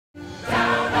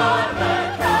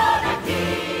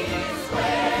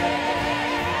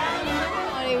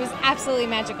absolutely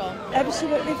magical.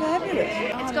 Absolutely fabulous.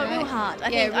 It's got real heart.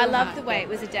 I love the way it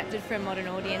was adapted for a modern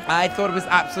audience. I thought it was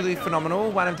absolutely phenomenal.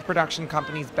 One of the production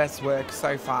company's best work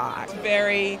so far. It's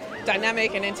very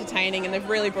dynamic and entertaining, and they've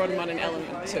really brought a modern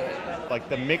element to it. Like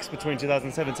the mix between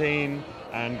 2017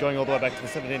 and going all the way back to the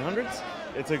 1700s,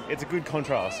 it's a good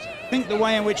contrast. I think the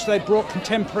way in which they brought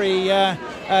contemporary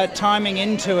timing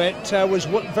into it was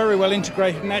very well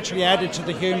integrated and actually added to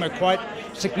the humour quite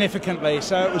significantly,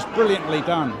 so it was brilliantly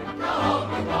done. Go home,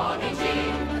 good morning,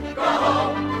 Jean. Go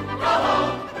home,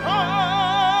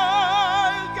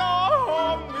 go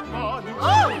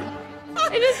home.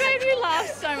 It just made me laugh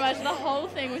so much. The whole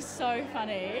thing was so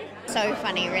funny. So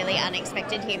funny, really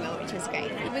unexpected humour, which was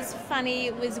great. It was funny,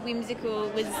 it was whimsical,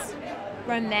 it was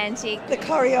romantic. The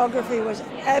choreography was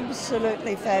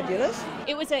absolutely fabulous.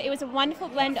 It was a wonderful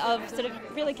blend of sort of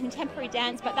really contemporary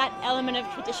dance, but that element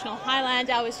of traditional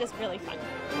Highlander was just really fun.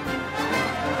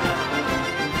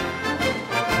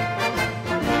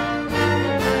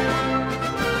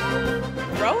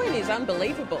 Rohan is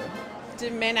unbelievable.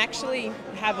 Do men actually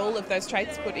have all of those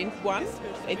traits put in one?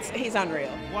 He's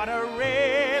unreal. What a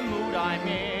rare mood I'm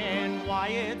in. Why,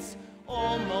 it's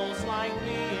almost like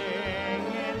being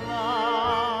in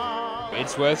love.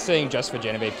 It's worth seeing just for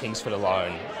Genevieve Kingsford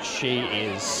alone. She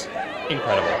is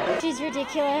incredible. She's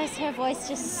ridiculous. Her voice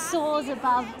just soars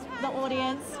above the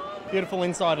audience. Beautiful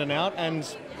inside and out,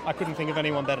 and I couldn't think of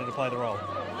anyone better to play the role.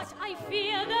 But I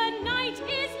fear the night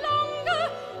is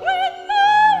longer when the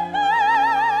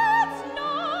lad's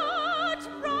not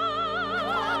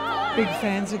right. Big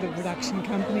fans of the production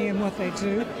company and what they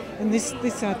do, and this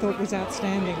I thought was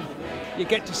outstanding. You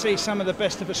get to see some of the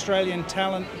best of Australian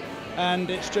talent, and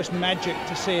it's just magic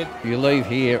to see it. You leave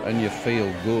here and you feel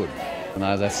good. You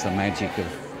know, that's the magic of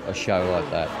a show like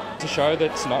that. It's a show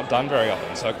that's not done very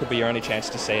often, so it could be your only chance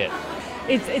to see it.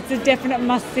 It's a definite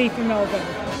must-see for Melbourne.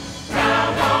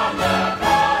 Down on the